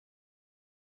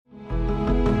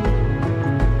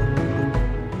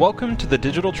Welcome to the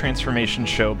Digital Transformation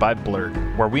Show by Blurt,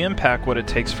 where we unpack what it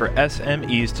takes for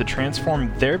SMEs to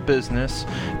transform their business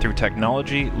through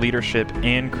technology, leadership,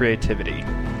 and creativity.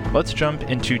 Let's jump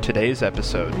into today's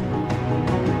episode.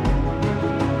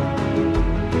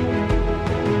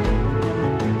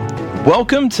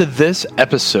 Welcome to this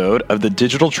episode of the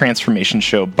Digital Transformation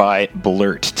Show by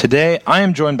Blurt. Today, I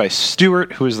am joined by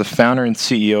Stuart, who is the founder and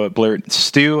CEO at Blurt.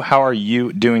 Stu, how are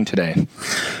you doing today?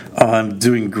 I'm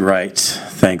doing great.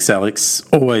 Thanks, Alex.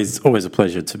 Always a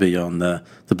pleasure to be on the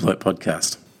Blurt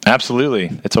podcast.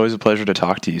 Absolutely. It's always a pleasure to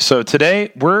talk to you. So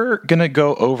today we're going to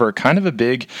go over kind of a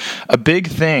big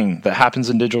thing that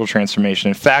happens in digital transformation.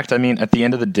 In fact, at the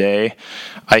end of the day,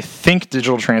 I think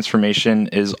digital transformation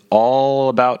is all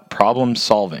about problem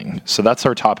solving. So that's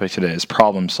our topic today, is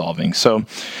problem solving. So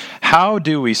how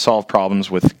do we solve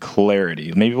problems with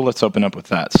clarity? Maybe let's open up with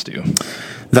that, Stu.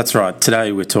 That's right.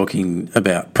 Today we're talking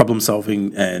about problem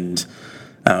solving and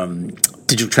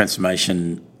digital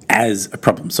transformation as a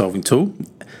problem solving tool.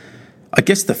 I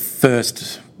guess the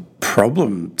first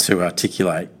problem to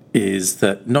articulate is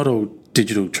that not all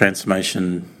digital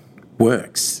transformation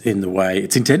works in the way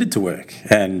it's intended to work,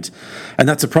 and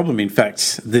that's a problem. In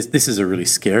fact, this is a really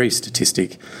scary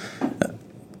statistic.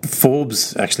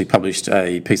 Forbes actually published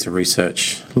a piece of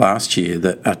research last year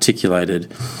that articulated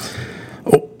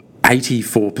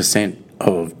 84%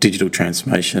 of digital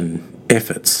transformation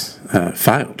efforts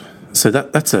failed. So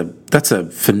that's a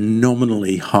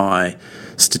phenomenally high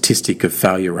statistic of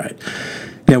failure rate.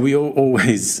 Now, we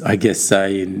always, I guess,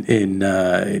 say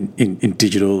in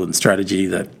digital and strategy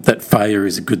that failure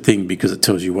is a good thing because it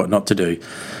tells you what not to do.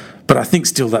 But I think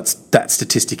still that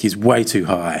statistic is way too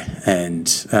high. And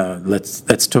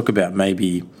let's talk about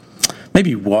maybe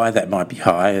why that might be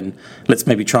high, and let's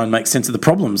maybe try and make sense of the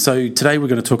problem. So today we're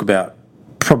going to talk about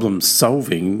problem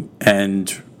solving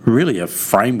and really a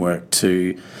framework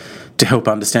to help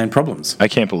understand problems. I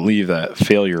can't believe that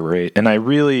failure rate. And I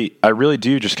really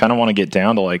do just kind of want to get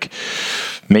down to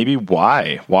maybe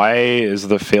why is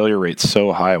the failure rate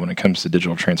so high when it comes to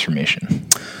digital transformation?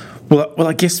 Well,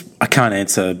 I guess I can't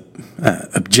answer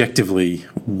objectively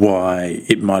why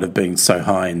it might have been so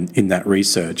high in that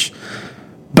research,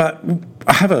 but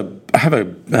I have a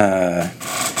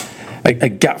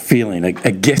gut feeling, a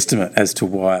guesstimate as to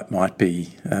why it might be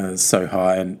so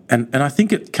high, and I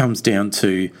think it comes down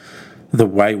to the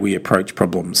way we approach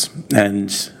problems. And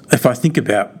if I think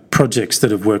about projects that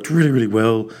have worked really, really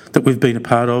well that we've been a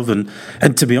part of, and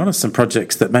to be honest, some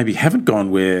projects that maybe haven't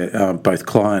gone where both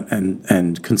client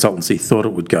and consultancy thought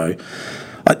it would go,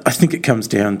 I think it comes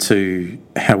down to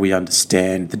how we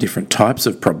understand the different types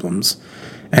of problems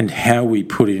and how we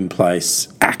put in place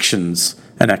actions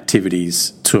and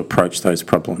activities to approach those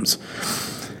problems.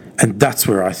 And that's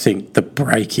where I think the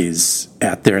break is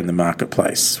out there in the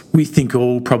marketplace. We think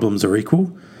all problems are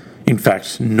equal. In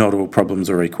fact, not all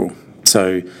problems are equal.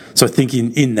 So I think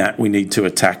in that we need to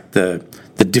attack the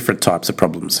different types of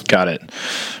problems. Got it.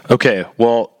 Okay.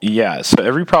 Well, yeah. So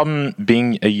every problem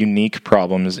being a unique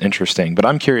problem is interesting, but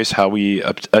I'm curious how we,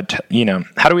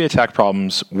 how do we attack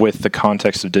problems with the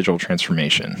context of digital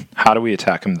transformation? How do we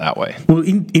attack them that way? Well,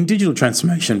 in digital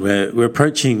transformation, we're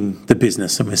approaching the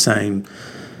business and we're saying,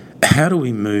 how do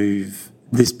we move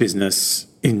this business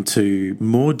into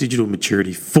more digital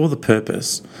maturity for the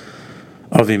purpose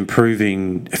of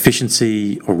improving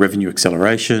efficiency or revenue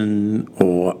acceleration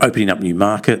or opening up new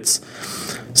markets?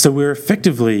 So we're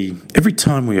effectively, every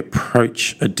time we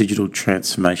approach a digital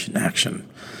transformation action,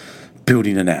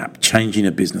 building an app, changing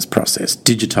a business process,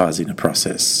 digitizing a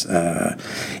process,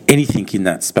 anything in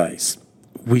that space,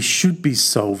 we should be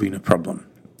solving a problem.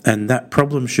 And that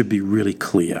problem should be really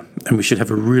clear. And we should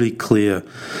have a really clear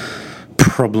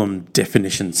problem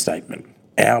definition statement.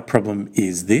 Our problem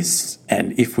is this,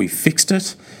 and if we fixed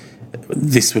it,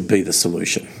 this would be the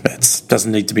solution. It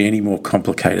doesn't need to be any more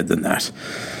complicated than that.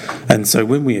 And so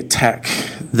when we attack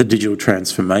the digital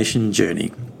transformation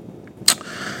journey,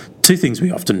 two things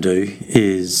we often do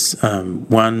is,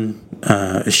 one,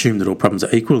 assume that all problems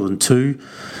are equal, and two,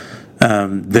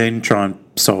 then try and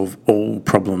solve all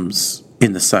problems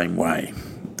in the same way,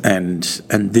 and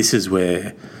this is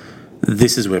where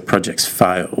projects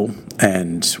fail,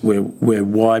 and where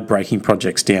why breaking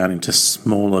projects down into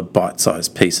smaller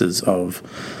bite-sized pieces of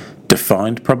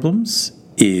defined problems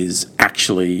is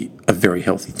actually a very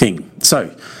healthy thing.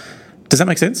 So, does that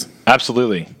make sense?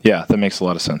 Absolutely, yeah, that makes a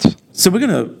lot of sense. So we're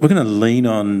gonna lean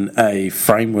on a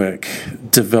framework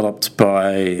developed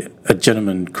by a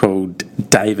gentleman called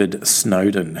David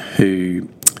Snowden, who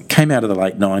came out of the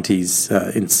late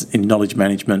 90s in knowledge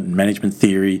management and management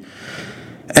theory,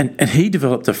 And he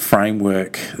developed a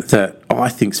framework that I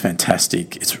think is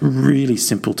fantastic. It's really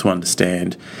simple to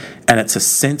understand, and it's a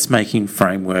sense-making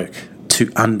framework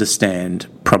to understand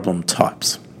problem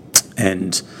types.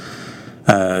 And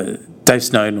Dave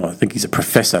Snowden, I think he's a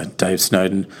professor, Dave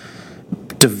Snowden,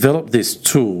 developed this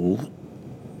tool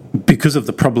because of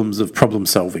the problems of problem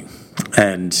solving.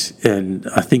 And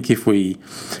I think if we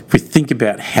think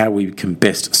about how we can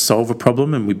best solve a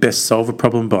problem, and we best solve a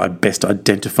problem by best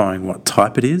identifying what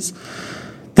type it is,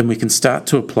 then we can start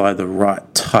to apply the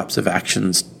right types of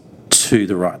actions to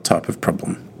the right type of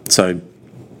problem. So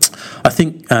I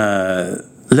think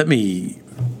let me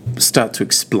start to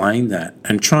explain that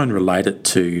and try and relate it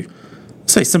to,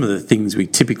 say, some of the things we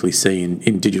typically see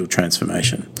in digital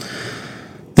transformation.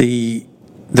 The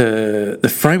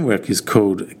framework is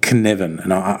called Cynefin,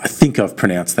 and I think I've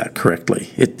pronounced that correctly.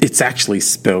 It's actually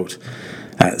spelt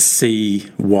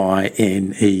Cynefin,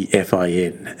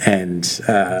 and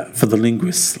for the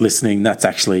linguists listening, that's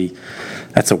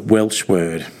a Welsh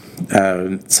word.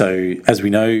 So, as we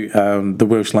know, the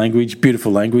Welsh language,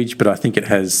 beautiful language, but I think it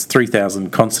has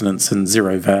 3,000 consonants and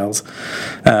 0 vowels,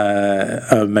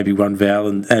 maybe one vowel,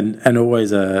 and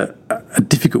always a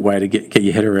difficult way to get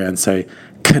your head around. So,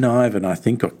 Cynefin, I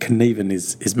think, or Cynefin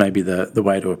is maybe the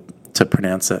way to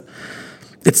pronounce it.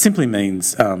 It simply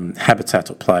means habitat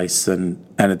or place, and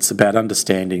it's about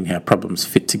understanding how problems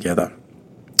fit together.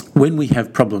 When we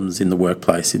have problems in the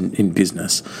workplace, in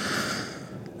business,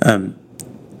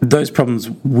 those problems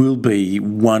will be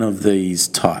one of these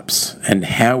types, and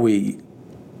how we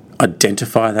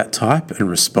identify that type and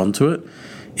respond to it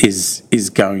is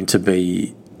going to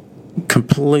be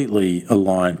completely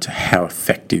aligned to how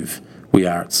effective we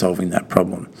are at solving that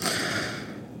problem.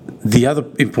 The other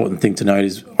important thing to note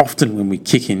is often when we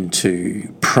kick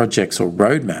into projects or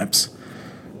roadmaps,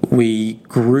 we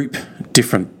group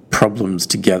different problems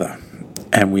together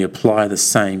and we apply the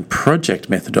same project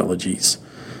methodologies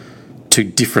to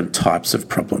different types of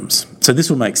problems. So this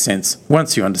will make sense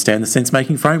once you understand the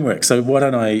sense-making framework. So why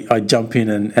don't I jump in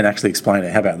and actually explain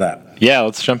it? How about that? Yeah,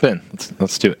 let's jump in.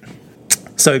 Let's do it.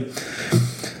 So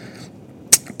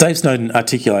Dave Snowden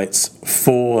articulates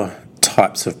 4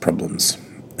 types of problems,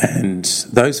 and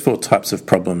those 4 types of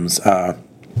problems are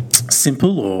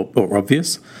simple or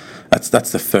obvious.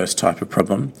 That's the first type of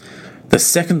problem. The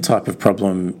second type of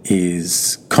problem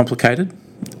is complicated.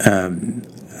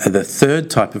 The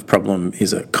third type of problem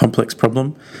is a complex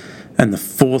problem, and the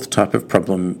fourth type of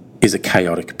problem is a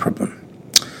chaotic problem.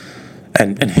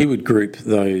 And he would group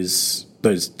those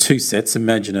 2 sets.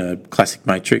 Imagine a classic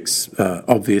matrix,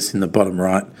 obvious in the bottom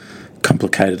right,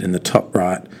 complicated in the top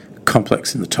right,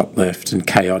 complex in the top left, and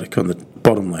chaotic on the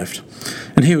bottom left.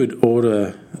 And he would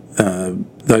order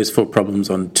those 4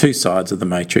 problems on 2 sides of the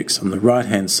matrix. On the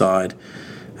right-hand side,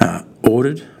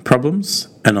 ordered problems,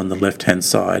 and on the left-hand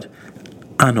side,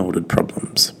 unordered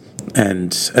problems.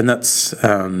 And that's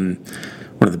one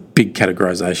of the big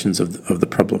categorizations of the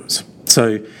problems.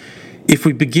 So if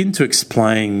we begin to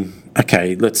explain,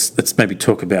 okay, let's maybe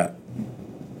talk about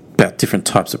different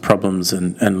types of problems,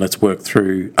 and let's work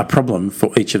through a problem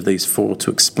for each of these 4 to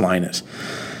explain it.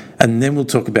 And then we'll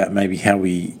talk about maybe how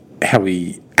we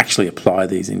actually apply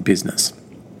these in business.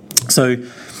 So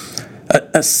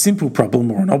a simple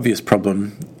problem or an obvious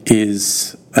problem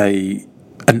is an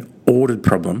ordered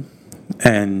problem,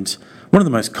 and one of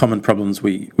the most common problems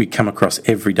we come across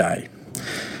every day.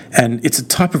 And it's a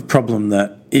type of problem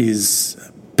that is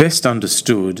best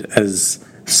understood as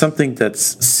something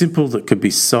that's simple, that could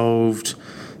be solved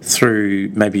through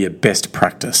maybe a best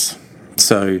practice,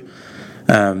 so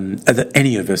that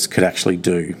any of us could actually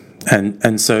do.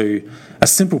 And so a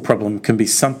simple problem can be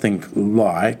something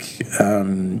like,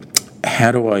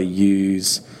 how do I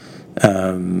use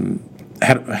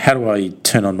how do I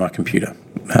turn on my computer?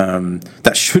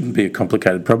 That shouldn't be a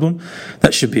complicated problem.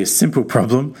 That should be a simple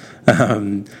problem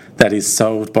that is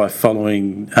solved by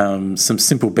following some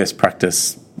simple best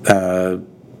practice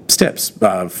steps.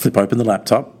 Flip open the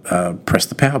laptop, press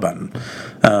the power button.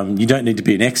 You don't need to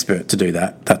be an expert to do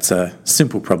that. That's a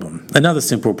simple problem. Another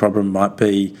simple problem might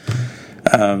be,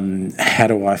 how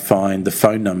do I find the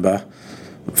phone number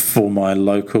for my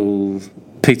local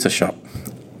pizza shop?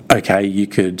 Okay, you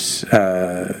could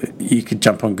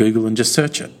jump on Google and just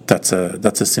search it. That's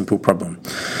a simple problem.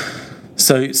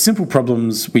 So simple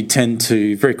problems we tend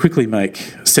to very quickly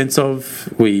make sense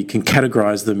of. We can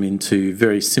categorise them into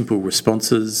very simple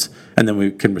responses, and then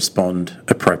we can respond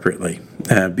appropriately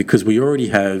because we already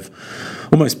have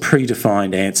almost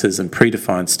predefined answers and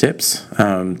predefined steps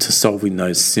to solving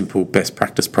those simple best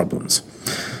practice problems.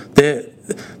 Does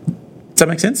that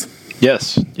make sense?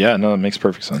 Yes. Yeah, no, that makes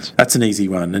perfect sense. That's an easy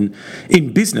one. And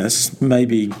in business,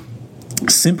 maybe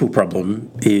a simple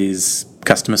problem is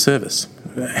customer service.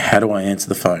 How do I answer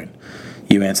the phone?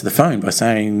 You answer the phone by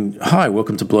saying, "Hi,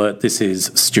 welcome to Blurt. This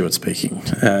is Stuart speaking."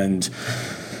 And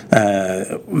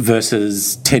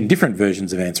versus 10 different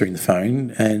versions of answering the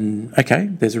phone. And okay,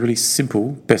 there's a really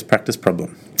simple best practice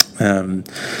problem.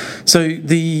 So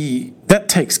that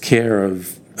takes care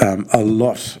of a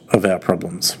lot of our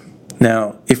problems.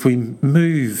 Now, if we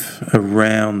move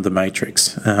around the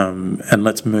matrix and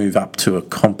let's move up to a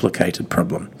complicated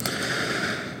problem.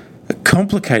 A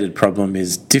complicated problem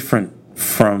is different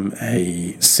from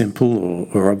a simple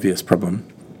or obvious problem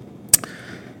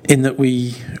in that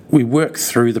we work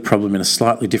through the problem in a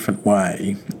slightly different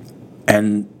way,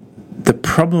 and the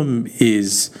problem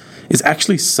is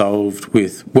actually solved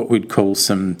with what we'd call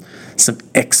some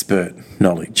expert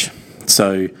knowledge.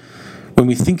 So when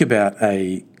we think about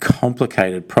a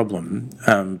complicated problem,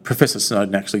 Professor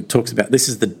Snowden actually talks about this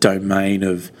is the domain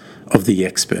of the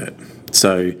expert.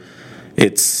 So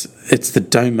it's the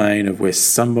domain of where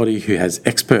somebody who has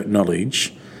expert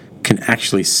knowledge can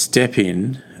actually step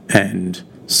in and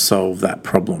solve that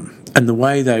problem. And the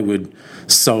way they would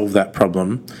solve that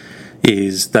problem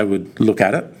is they would look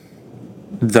at it,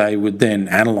 they would then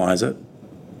analyse it,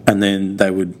 and then they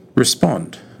would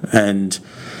respond. And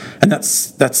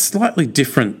that's slightly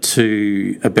different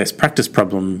to a best practice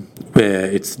problem where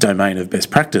it's the domain of best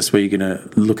practice, where you're going to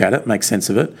look at it, make sense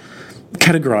of it,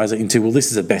 categorise it into, well,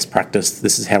 this is a best practice,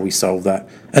 this is how we solve that,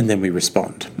 and then we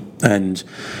respond. And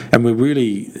we're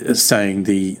really saying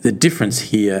the difference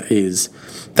here is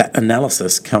that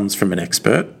analysis comes from an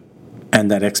expert, and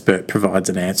that expert provides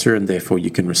an answer, and therefore you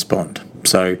can respond.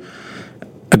 So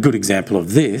a good example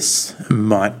of this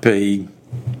might be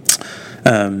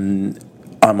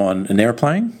I'm on an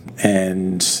airplane,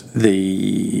 and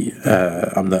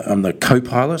I'm the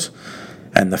co-pilot,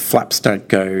 and the flaps don't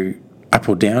go up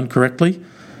or down correctly.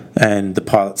 And the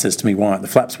pilot says to me, "Why aren't the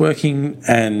flaps working?"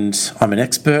 And I'm an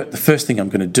expert. The first thing I'm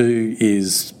going to do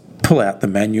is pull out the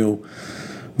manual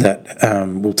that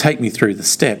will take me through the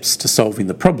steps to solving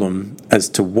the problem as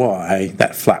to why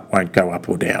that flap won't go up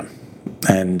or down.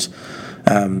 And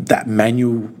that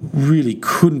manual really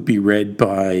couldn't be read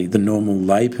by the normal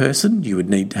layperson. You would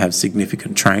need to have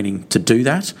significant training to do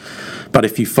that. But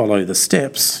if you follow the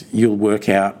steps, you'll work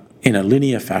out in a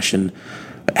linear fashion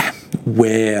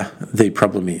where the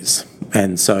problem is.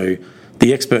 And so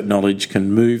the expert knowledge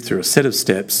can move through a set of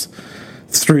steps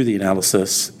through the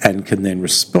analysis and can then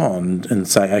respond and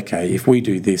say, okay, if we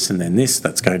do this and then this,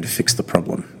 that's going to fix the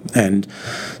problem. And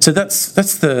so that's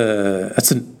a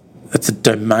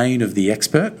domain of the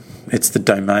expert. It's the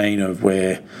domain of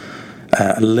where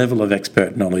a level of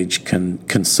expert knowledge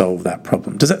can solve that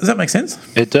problem. Does that make sense?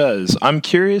 It does. I'm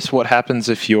curious what happens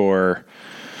if you're,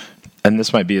 and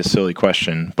this might be a silly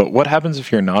question, but what happens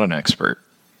if you're not an expert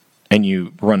and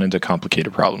you run into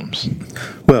complicated problems?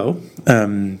 Well,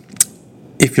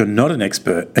 if you're not an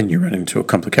expert and you run into a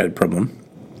complicated problem,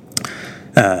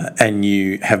 and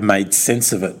you have made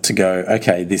sense of it to go,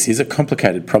 okay, this is a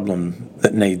complicated problem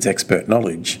that needs expert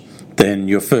knowledge, then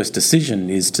your first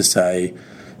decision is to say,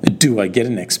 do I get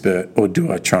an expert or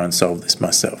do I try and solve this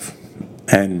myself?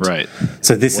 And right.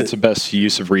 So this what's the best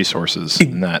use of resources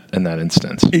in that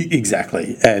instance?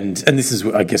 Exactly. And this is,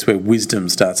 I guess, where wisdom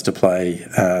starts to play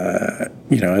a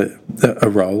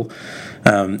role.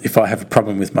 If I have a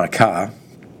problem with my car,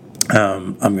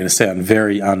 I'm going to sound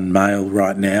very unmale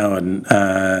right now,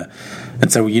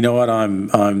 and so, you know what, I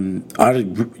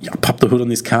popped the hood on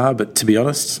this car, but to be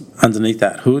honest, underneath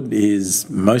that hood is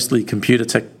mostly computer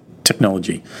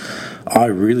technology. I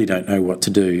really don't know what to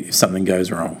do if something goes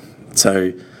wrong.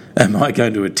 So am I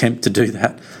going to attempt to do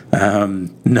that?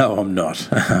 No, I'm not.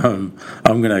 I'm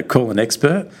going to call an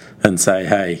expert and say,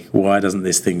 hey, why doesn't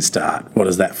this thing start? What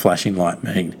does that flashing light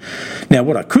mean? Now,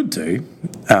 what I could do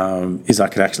is I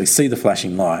could actually see the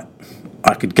flashing light.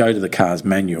 I could go to the car's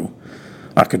manual.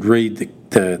 I could read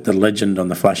the legend on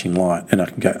the flashing light, and I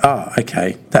can go,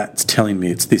 okay, that's telling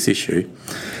me it's this issue.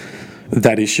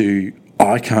 That issue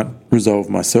I can't resolve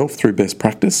myself through best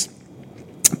practice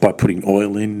by putting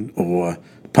oil in or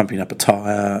pumping up a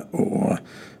tyre or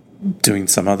doing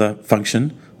some other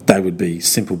function. They would be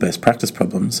simple best practice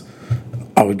problems.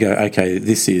 I would go, okay,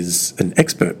 this is an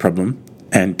expert problem,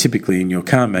 and typically in your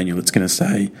car manual it's going to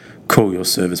say, call your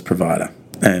service provider,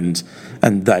 and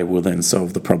they will then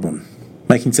solve the problem.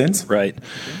 Making sense? Right.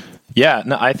 Yeah,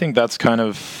 no, I think that's kind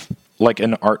of like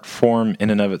an art form in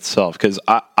and of itself, because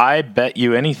I bet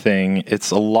you anything,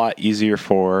 it's a lot easier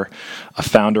for a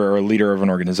founder or a leader of an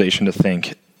organization to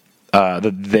think,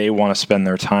 that they want to spend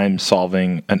their time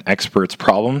solving an expert's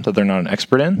problem that they're not an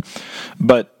expert in.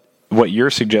 But what you're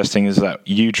suggesting is that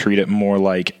you treat it more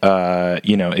like,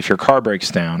 if your car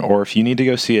breaks down, or if you need to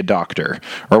go see a doctor,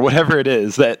 or whatever it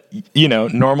is that,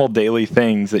 normal daily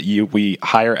things that we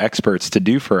hire experts to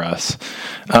do for us.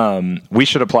 We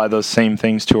should apply those same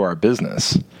things to our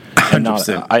business. 100%. And not,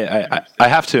 I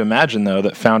have to imagine, though,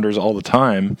 that founders all the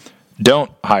time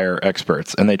don't hire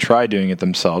experts, and they try doing it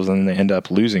themselves, and they end up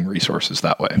losing resources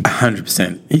that way.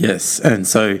 100%, yes. And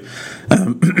so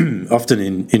often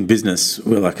in business,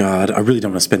 we're like, I really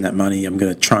don't want to spend that money. I'm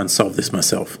going to try and solve this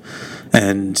myself.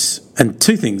 And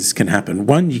two things can happen.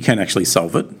 One, you can actually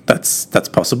solve it. That's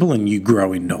possible, and you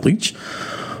grow in knowledge.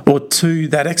 Or two,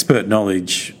 that expert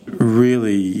knowledge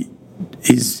really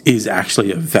is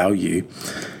actually of value,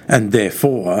 and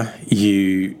therefore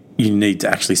you need to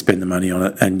actually spend the money on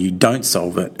it, and you don't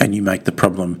solve it, and you make the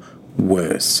problem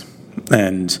worse.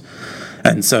 And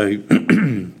so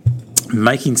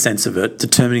making sense of it,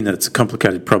 determining that it's a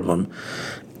complicated problem,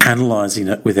 analysing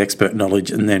it with expert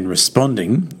knowledge, and then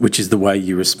responding, which is the way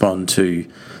you respond to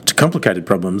complicated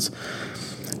problems,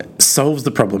 solves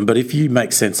the problem. But if you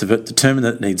make sense of it, determine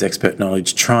that it needs expert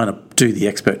knowledge, trying to do the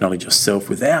expert knowledge yourself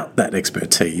without that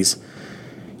expertise,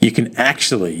 you can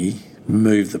actually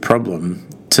move the problem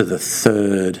to the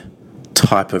third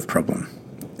type of problem.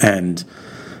 And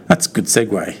that's a good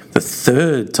segue. The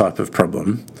third type of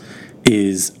problem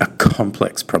is a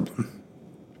complex problem.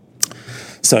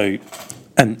 So,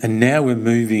 and now we're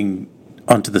moving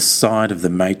onto the side of the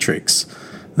matrix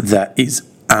that is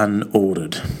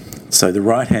unordered. So the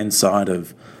right-hand side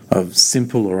of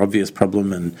simple or obvious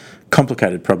problem and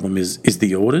complicated problem is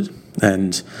the ordered.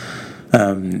 And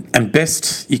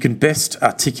you can best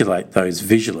articulate those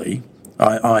visually.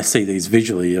 I see these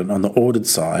visually on the ordered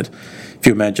side. If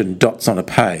you imagine dots on a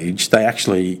page, they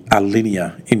actually are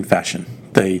linear in fashion.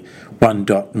 The one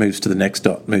dot moves to the next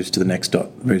dot, moves to the next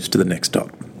dot, moves to the next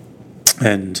dot.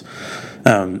 And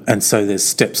so there's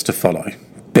steps to follow.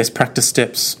 Best practice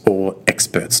steps or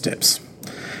expert steps.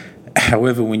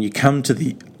 However, when you come to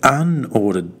the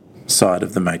unordered side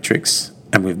of the matrix,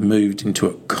 and we've moved into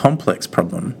a complex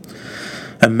problem,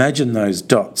 imagine those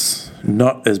dots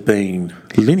not as being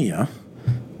linear,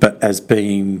 but as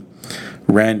being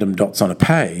random dots on a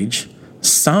page.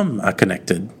 Some are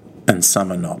connected and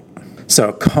some are not. So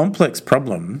a complex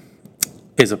problem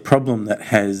is a problem that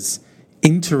has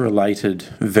interrelated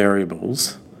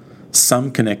variables, some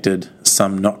connected,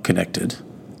 some not connected,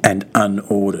 and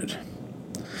unordered.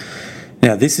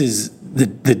 Now, this is the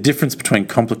difference between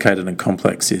complicated and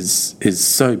complex is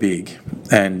so big,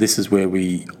 and this is where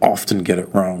we often get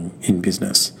it wrong in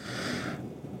business.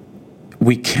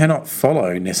 We cannot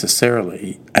follow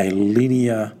necessarily a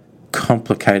linear,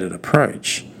 complicated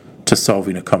approach to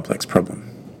solving a complex problem.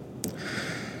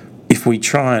 If we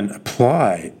try and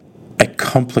apply a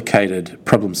complicated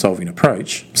problem-solving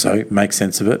approach, so make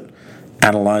sense of it,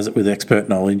 analyse it with expert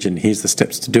knowledge, and here's the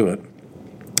steps to do it,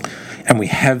 and we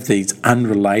have these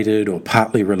unrelated or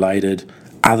partly related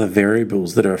other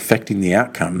variables that are affecting the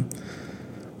outcome,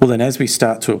 well then as we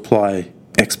start to apply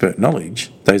expert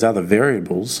knowledge, those other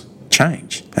variables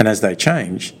change. And as they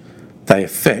change, they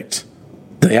affect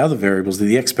the other variables that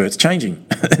the expert's changing.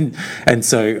 and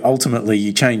so ultimately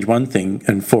you change one thing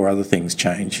and four other things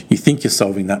change. You think you're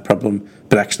solving that problem,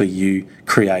 but actually you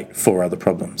create four other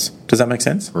problems. Does that make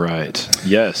sense? Right.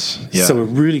 Yes. Yeah. So a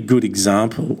really good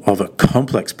example of a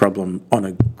complex problem on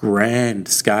a grand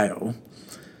scale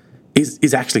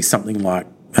is actually something like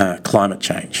climate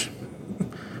change,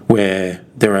 where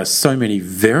there are so many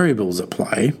variables at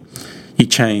play. You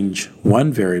change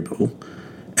one variable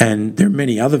and there are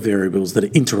many other variables that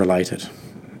are interrelated,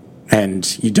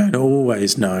 and you don't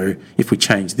always know if we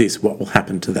change this, what will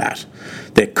happen to that.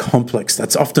 They're complex.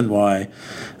 That's often why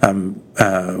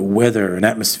weather and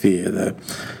atmosphere,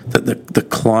 the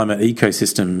climate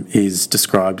ecosystem is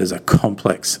described as a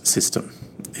complex system.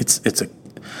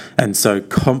 And so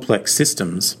complex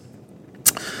systems,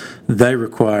 they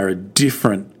require a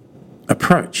different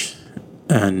approach.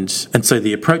 And so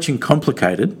the approaching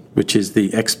complicated, which is the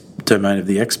domain of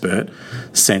the expert,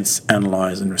 sense,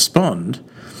 analyse and respond,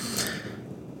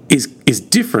 is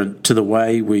different to the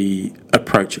way we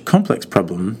approach a complex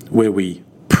problem where we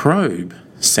probe,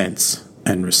 sense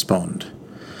and respond.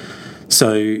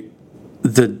 So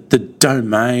the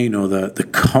domain or the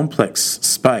complex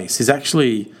space is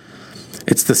actually,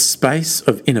 it's the space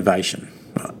of innovation.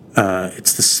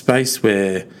 It's the space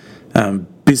where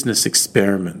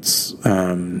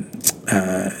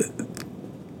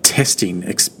testing,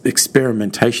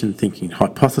 experimentation thinking,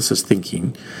 hypothesis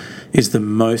thinking is the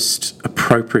most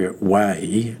appropriate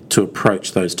way to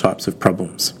approach those types of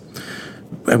problems.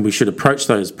 And we should approach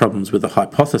those problems with a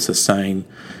hypothesis saying,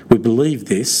 we believe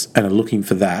this and are looking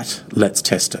for that, let's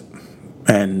test it.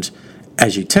 And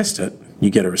as you test it, you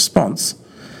get a response.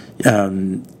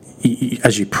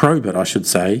 As you probe it, I should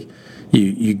say,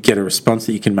 you get a response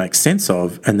that you can make sense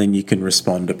of, and then you can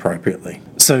respond appropriately.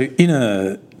 So in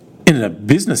a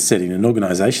business setting, an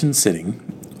organisation setting,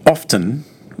 often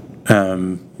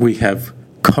we have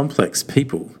complex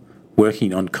people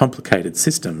working on complicated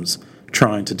systems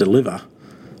trying to deliver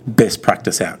best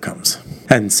practice outcomes.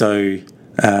 And so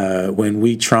when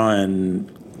we try and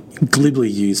glibly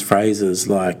use phrases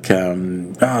like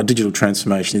digital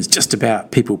transformation is just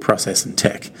about people, process and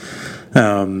tech.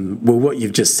 Well, what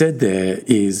you've just said there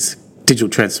is digital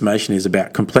transformation is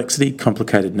about complexity,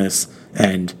 complicatedness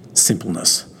and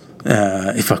simpleness,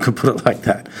 if I could put it like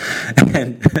that.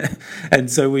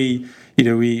 And so we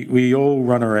all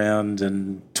run around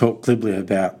and talk glibly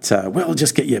about,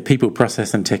 just get your people,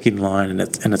 process and tech in line and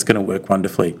it's going to work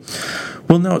wonderfully.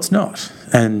 Well, no, it's not.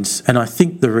 And I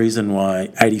think the reason why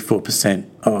 84%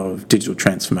 of digital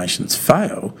transformations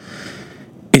fail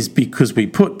is because we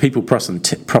put people, process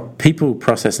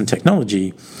and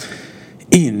technology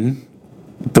in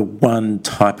the one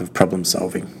type of problem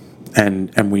solving.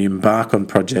 And we embark on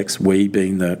projects, we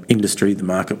being the industry, the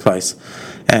marketplace,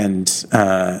 and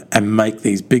make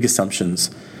these big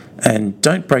assumptions and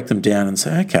don't break them down and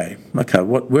say, okay,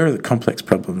 where are the complex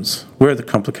problems? Where are the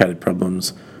complicated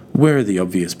problems? Where are the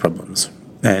obvious problems?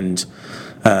 And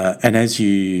as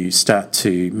you start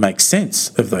to make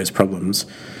sense of those problems,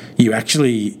 you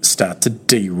actually start to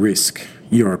de-risk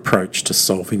your approach to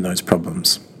solving those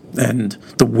problems. And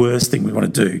the worst thing we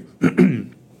want to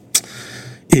do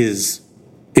is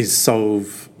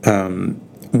solve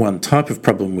one type of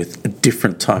problem with a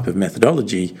different type of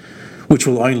methodology, which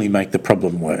will only make the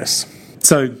problem worse.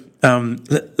 So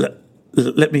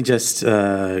let me just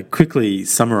quickly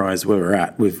summarise where we're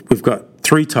at. We've got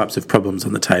three types of problems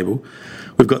on the table.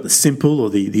 We've got the simple or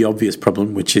the obvious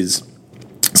problem, which is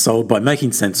solved by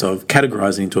making sense of,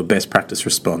 categorising into a best practice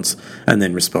response, and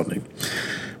then responding.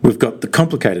 We've got the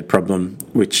complicated problem,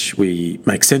 which we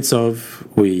make sense of,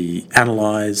 we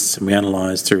analyse, and we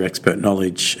analyse through expert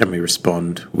knowledge, and we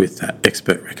respond with that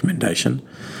expert recommendation.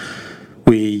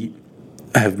 We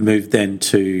have moved then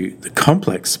to the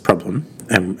complex problem,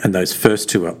 and those first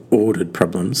two are ordered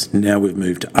problems. Now we've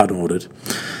moved to unordered.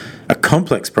 A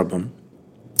complex problem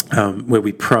where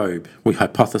we probe, we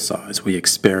hypothesise, we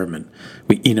experiment,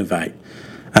 we innovate,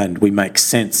 and we make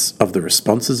sense of the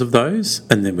responses of those,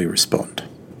 and then we respond.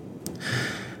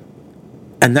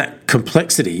 And that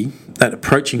complexity, that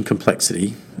approaching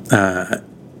complexity,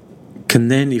 can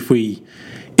then, if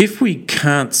we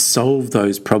can't solve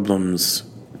those problems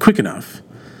quick enough,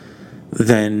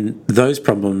 then those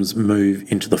problems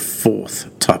move into the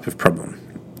fourth type of problem.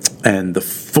 And the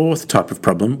fourth type of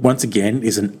problem, once again,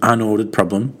 is an unordered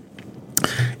problem,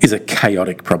 is a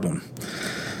chaotic problem.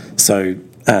 So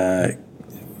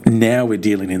now we're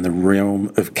dealing in the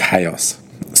realm of chaos.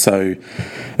 So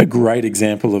a great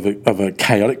example of a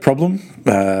chaotic problem,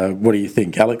 what do you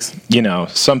think, Alex?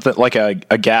 Something like a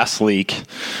gas leak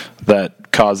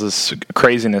that causes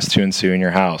craziness to ensue in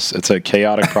your house. It's a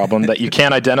chaotic problem that you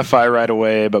can't identify right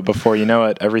away, but before you know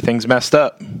it, everything's messed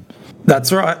up.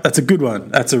 That's right. That's a good one.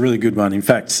 That's a really good one. In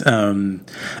fact,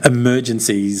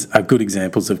 emergencies are good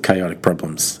examples of chaotic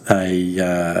problems.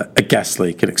 A gas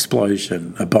leak, an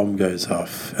explosion, a bomb goes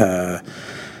off,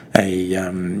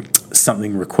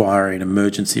 something requiring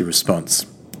emergency response,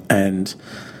 and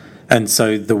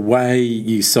so the way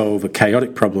you solve a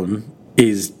chaotic problem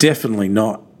is definitely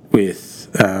not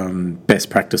with best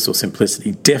practice or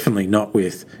simplicity, definitely not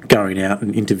with going out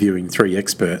and interviewing three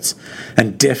experts,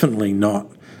 and definitely not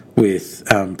with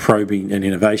probing and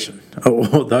innovation.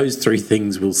 Or those three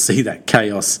things will see that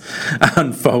chaos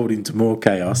unfold into more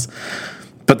chaos.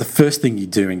 But the first thing you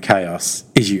do in chaos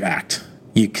is you act.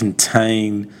 You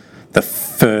contain the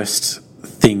first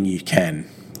thing you can.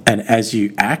 And as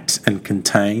you act and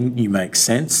contain, you make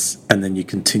sense, and then you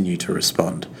continue to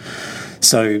respond.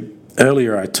 So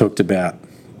earlier I talked about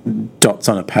dots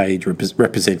on a page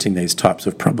representing these types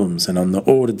of problems. And on the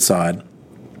ordered side,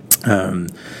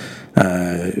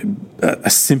 a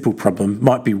simple problem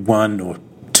might be one or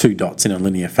two dots in a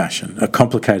linear fashion. A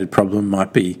complicated problem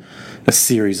might be a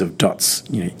series of dots,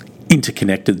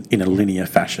 interconnected in a linear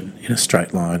fashion, in a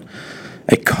straight line.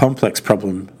 A complex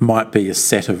problem might be a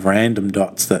set of random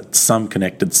dots that some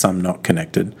connected, some not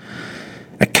connected.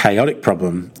 A chaotic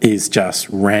problem is just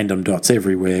random dots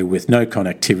everywhere with no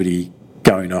connectivity,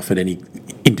 going off at any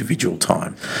individual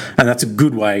time. And that's a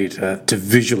good way to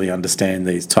visually understand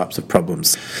these types of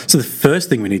problems. So the first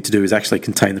thing we need to do is actually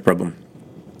contain the problem.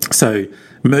 So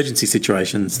emergency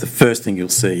situations, the first thing you'll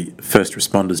see first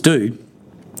responders do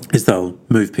is they'll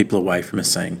move people away from a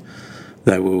scene.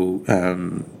 They will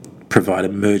provide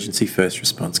emergency first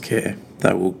response care.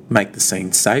 They will make the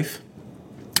scene safe.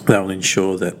 They will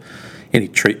ensure that any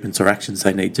treatments or actions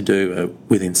they need to do are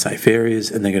within safe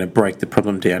areas, and they're going to break the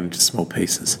problem down into small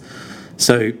pieces.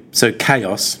 So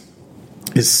chaos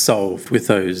is solved with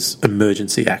those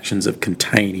emergency actions of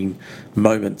containing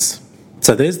moments.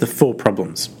 So there's the 4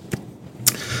 problems.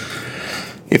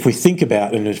 If we think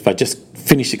about, and if I just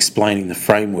finish explaining the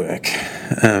framework,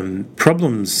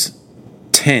 problems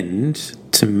tend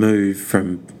to move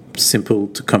from simple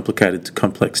to complicated to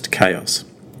complex to chaos.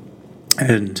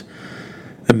 And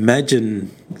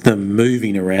imagine them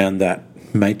moving around that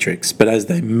matrix, but as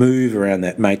they move around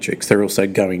that matrix, they're also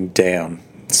going down.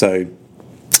 So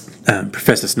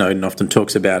Professor Snowden often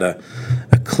talks about a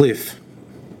cliff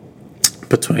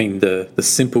between the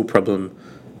simple problem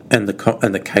and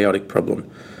the chaotic problem.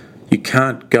 You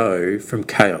can't go from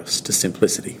chaos to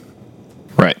simplicity.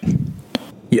 Right.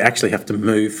 You actually have to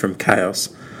move from chaos,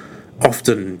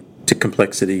 often to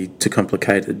complexity, to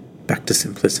complicated, back to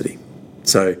simplicity.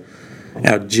 So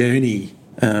our journey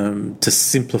to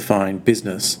simplifying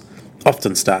business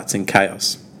often starts in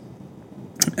chaos,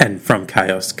 and from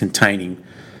chaos containing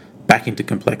back into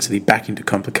complexity, back into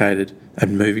complicated,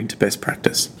 and moving to best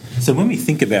practice. So when we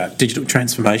think about digital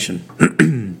transformation,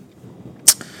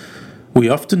 we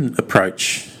often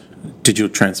approach digital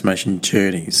transformation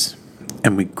journeys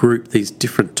and we group these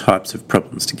different types of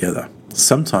problems together.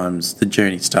 Sometimes the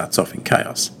journey starts off in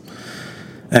chaos,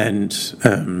 and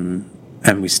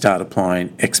we start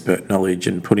applying expert knowledge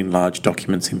and putting large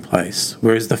documents in place,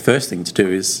 whereas the first thing to do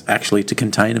is actually to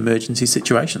contain emergency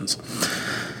situations.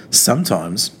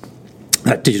 Sometimes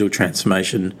that digital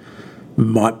transformation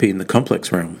might be in the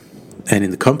complex realm, and in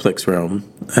the complex realm,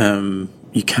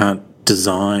 you can't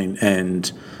design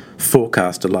and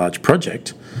forecast a large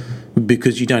project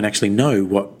because you don't actually know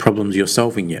what problems you're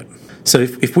solving yet. So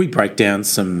if we break down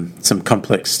some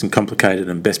complex and complicated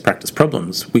and best practice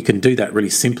problems, we can do that really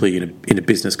simply in a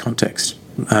business context.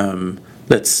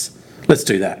 Let's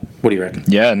do that. What do you reckon?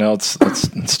 Yeah, no,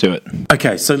 let's do it.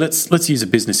 Okay, so let's use a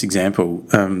business example.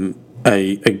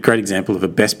 A great example of a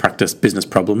best practice business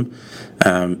problem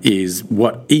is,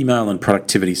 what email and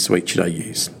productivity suite should I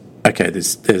use? Okay,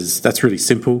 that's really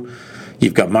simple.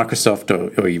 You've got Microsoft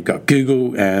or you've got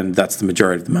Google, and that's the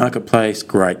majority of the marketplace.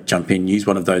 Great, jump in, use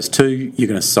one of those 2. You're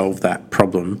going to solve that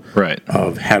problem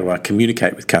of how do I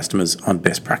communicate with customers on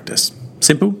best practice.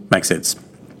 Simple, makes sense.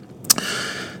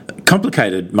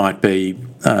 Complicated might be,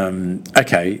 what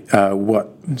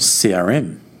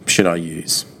CRM should I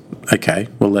use? Okay,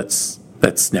 well, let's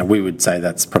now we would say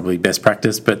that's probably best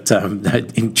practice, but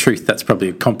in truth, that's probably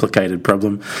a complicated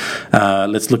problem.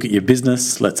 Let's look at your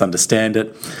business. Let's understand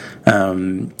it.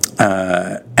 And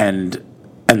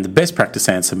the best practice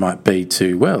answer might be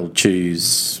to,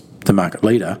 choose the market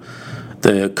leader.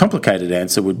 The complicated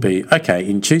answer would be, okay,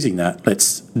 in choosing that,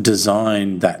 let's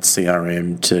design that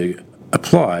CRM to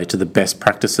apply to the best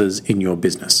practices in your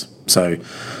business. So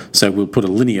we'll put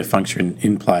a linear function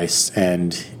in place,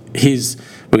 and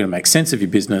we're going to make sense of your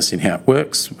business and how it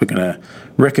works. We're going to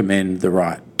recommend the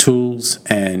right tools,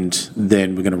 and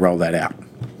then we're going to roll that out.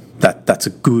 That's a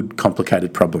good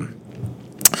complicated problem.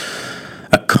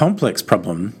 A complex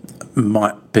problem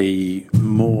might be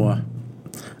more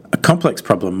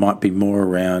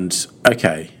around,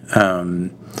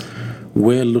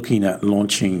 we're looking at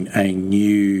launching a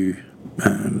new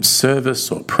service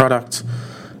or product.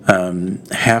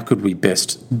 How could we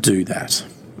best do that?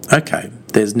 Okay,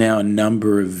 there's now a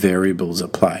number of variables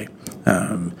at play.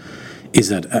 And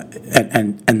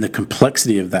the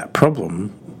complexity of that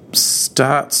problem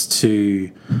starts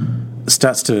to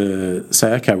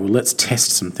say, okay, well, let's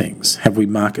test some things. Have we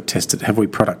market tested? Have we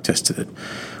product tested it?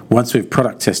 Once we've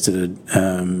product tested it,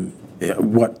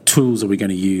 what tools are we going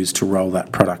to use to roll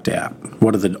that product out?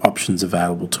 What are the options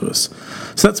available to us?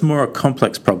 So that's more a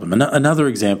complex problem. Another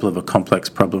example of a complex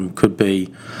problem could be,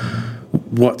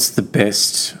 what's the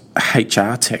best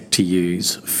HR tech to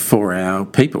use for our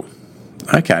people?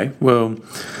 Okay, well,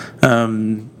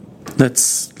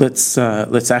 let's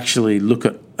actually look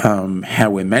at how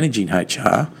we're managing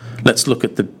HR. Let's look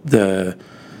at the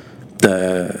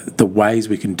ways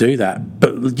we can do that.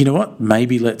 But you know what?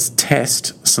 Maybe let's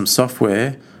test some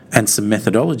software and some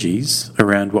methodologies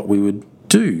around what we would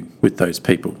do with those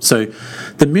people. So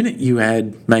the minute you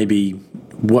add maybe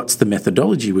what's the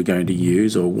methodology we're going to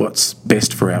use or what's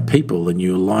best for our people, and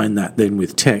you align that then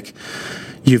with tech,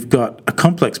 you've got a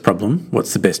complex problem.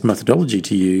 What's the best methodology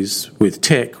to use? With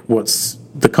tech, what's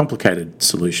the complicated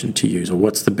solution to use, or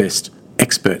what's the best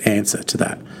expert answer to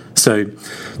that? So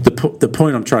the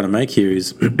point I'm trying to make here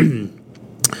is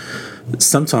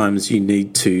sometimes you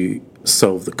need to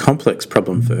solve the complex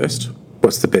problem first.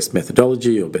 What's the best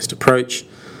methodology or best approach?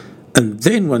 And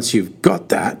then once you've got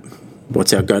that,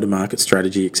 what's our go-to-market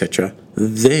strategy, etc.,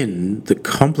 then the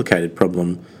complicated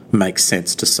problem makes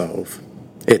sense to solve.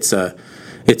 It's a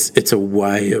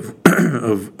way of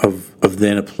of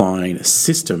then applying a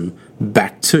system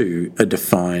back to a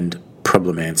defined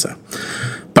problem answer.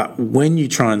 But when you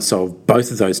try and solve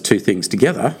both of those two things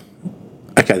together,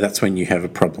 okay, that's when you have a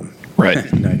problem.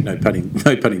 Right. no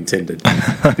pun intended,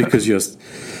 because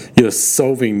you're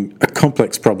solving a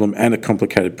complex problem and a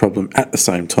complicated problem at the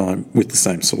same time with the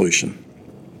same solution.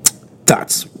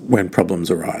 That's when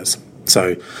problems arise.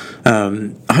 So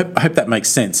I hope that makes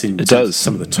sense in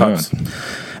some of the types. Yeah.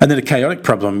 And then a chaotic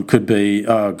problem could be,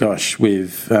 oh gosh,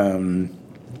 we've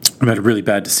made a really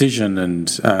bad decision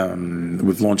and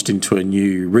we've launched into a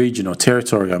new region or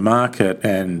territory or market,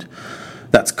 and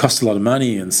that's cost a lot of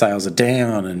money and sales are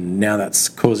down, and now that's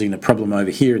causing a problem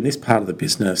over here in this part of the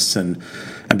business, and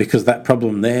because that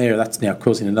problem there, that's now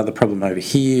causing another problem over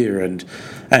here, and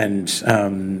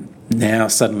now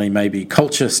suddenly maybe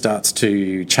culture starts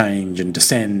to change and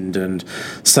descend, and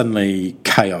suddenly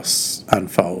chaos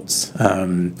unfolds.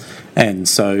 And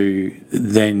so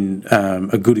then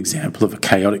a good example of a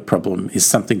chaotic problem is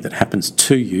something that happens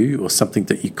to you or something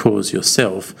that you cause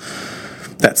yourself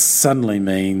that suddenly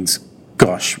means,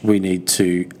 gosh, we need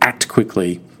to act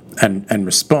quickly and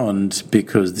respond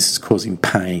because this is causing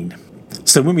pain.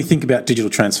 So when we think about digital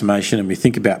transformation and we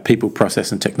think about people,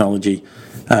 process and technology,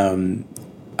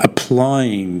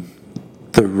 applying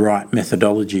the right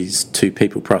methodologies to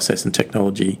people, process and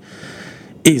technology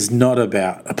is not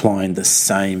about applying the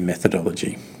same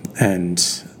methodology. And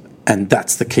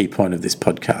that's the key point of this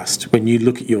podcast. When you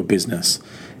look at your business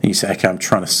and you say, okay, I'm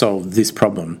trying to solve this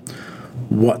problem,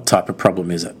 what type of problem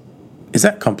is it? Is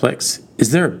that complex?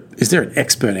 Is there an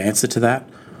expert answer to that?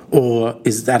 Or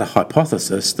is that a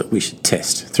hypothesis that we should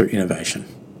test through innovation?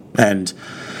 And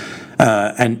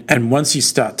once you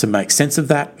start to make sense of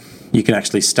that, you can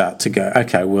actually start to go,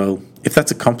 okay, well, if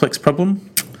that's a complex problem,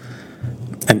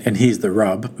 and here's the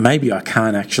rub, maybe I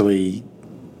can't actually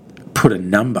put a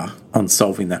number on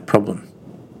solving that problem.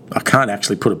 I can't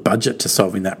actually put a budget to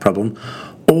solving that problem.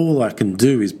 All I can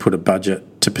do is put a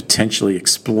budget to potentially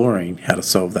exploring how to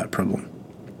solve that problem.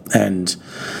 And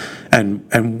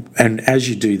as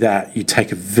you do that, you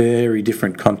take a very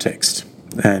different context.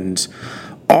 And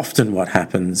often what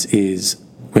happens is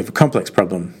we have a complex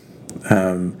problem.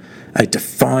 A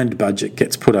defined budget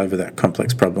gets put over that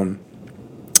complex problem,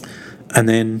 and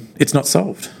then it's not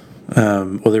solved,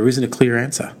 or there isn't a clear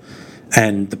answer,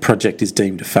 and the project is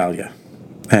deemed a failure.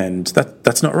 And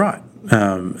that's not right.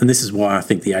 And this is why I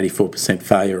think the 84%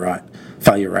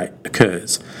 failure rate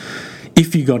occurs.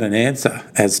 If you got an answer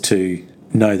as to,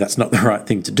 no, that's not the right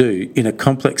thing to do, in a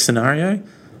complex scenario,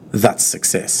 that's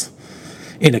success.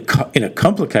 In a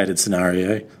complicated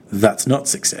scenario, that's not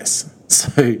success.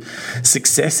 So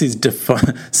success is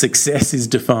defined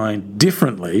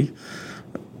differently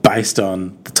based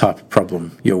on the type of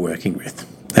problem you're working with.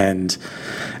 And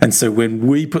so when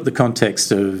we put the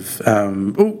context of,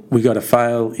 we got a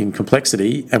fail in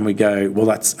complexity, and we go, well,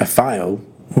 that's a fail.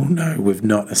 Well, no, we've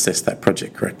not assessed that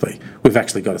project correctly. We've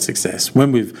actually got a success.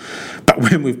 When we've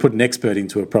put an expert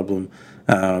into a problem,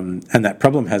 and that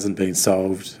problem hasn't been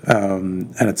solved,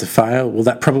 and it's a fail, well,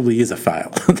 that probably is a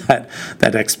fail.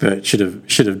 that expert should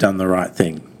have done the right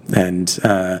thing. And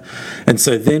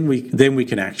so then we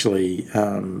can actually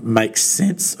make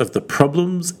sense of the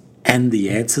problems and the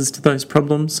answers to those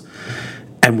problems,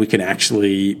 and we can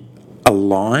actually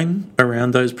align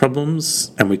around those problems,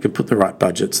 and we can put the right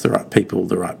budgets, the right people,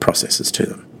 the right processes to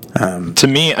them. To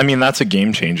me, I mean, that's a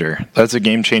game changer. That's a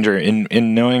game changer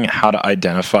in knowing how to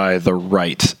identify the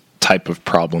right type of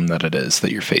problem that it is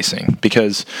that you're facing.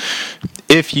 Because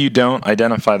if you don't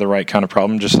identify the right kind of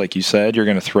problem, just like you said, you're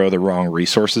going to throw the wrong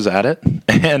resources at it.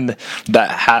 And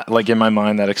that, like in my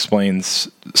mind, that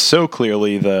explains so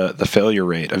clearly the failure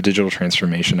rate of digital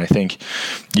transformation. I think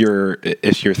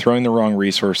if you're throwing the wrong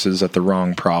resources at the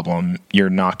wrong problem,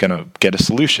 you're not going to get a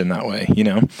solution that way, you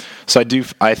know? So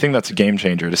I think that's a game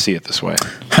changer to see it this way.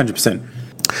 100%.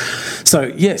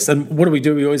 So, yes, and what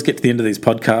do? We always get to the end of these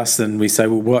podcasts and we say,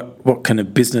 well, what can a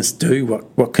business do?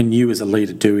 What can you as a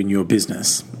leader do in your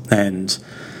business? And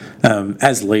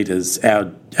As leaders,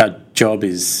 our job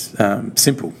is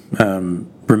simple.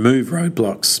 Remove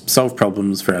roadblocks, solve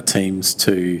problems for our teams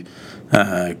to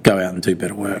go out and do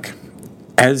better work.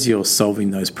 As you're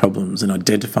solving those problems and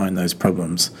identifying those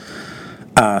problems,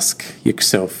 ask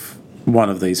yourself one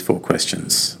of these 4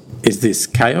 questions. Is this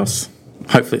chaos?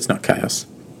 Hopefully it's not chaos.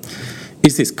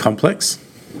 Is this complex?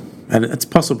 And it's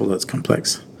possible that it's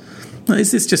complex.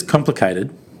 Is this just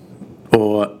complicated?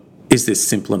 Or is this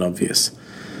simple and obvious?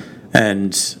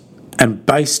 And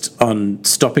based on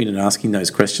stopping and asking those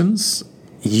questions,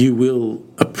 you will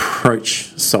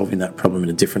approach solving that problem in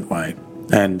a different way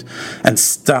and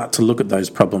start to look at those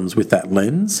problems with that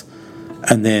lens,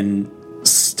 and then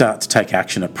start to take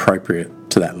action appropriate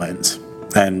to that lens.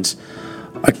 And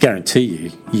I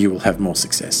guarantee you will have more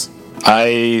success.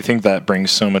 I think that brings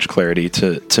so much clarity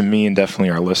to me and definitely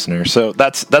our listeners. So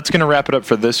that's going to wrap it up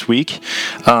for this week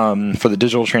for the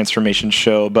Digital Transformation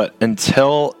Show. But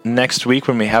until next week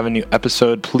when we have a new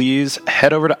episode, please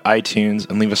head over to iTunes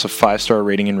and leave us a 5-star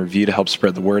rating and review to help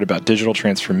spread the word about digital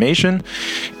transformation.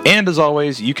 And as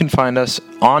always, you can find us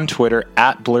on Twitter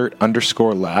at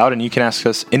blurt_loud, and you can ask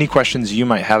us any questions you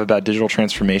might have about digital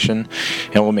transformation,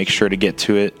 and we'll make sure to get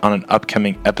to it on an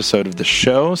upcoming episode of the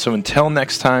show. So until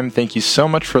next time, thank you so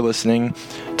much for listening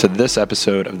to this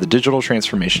episode of the Digital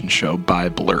Transformation Show by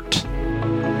Blurt.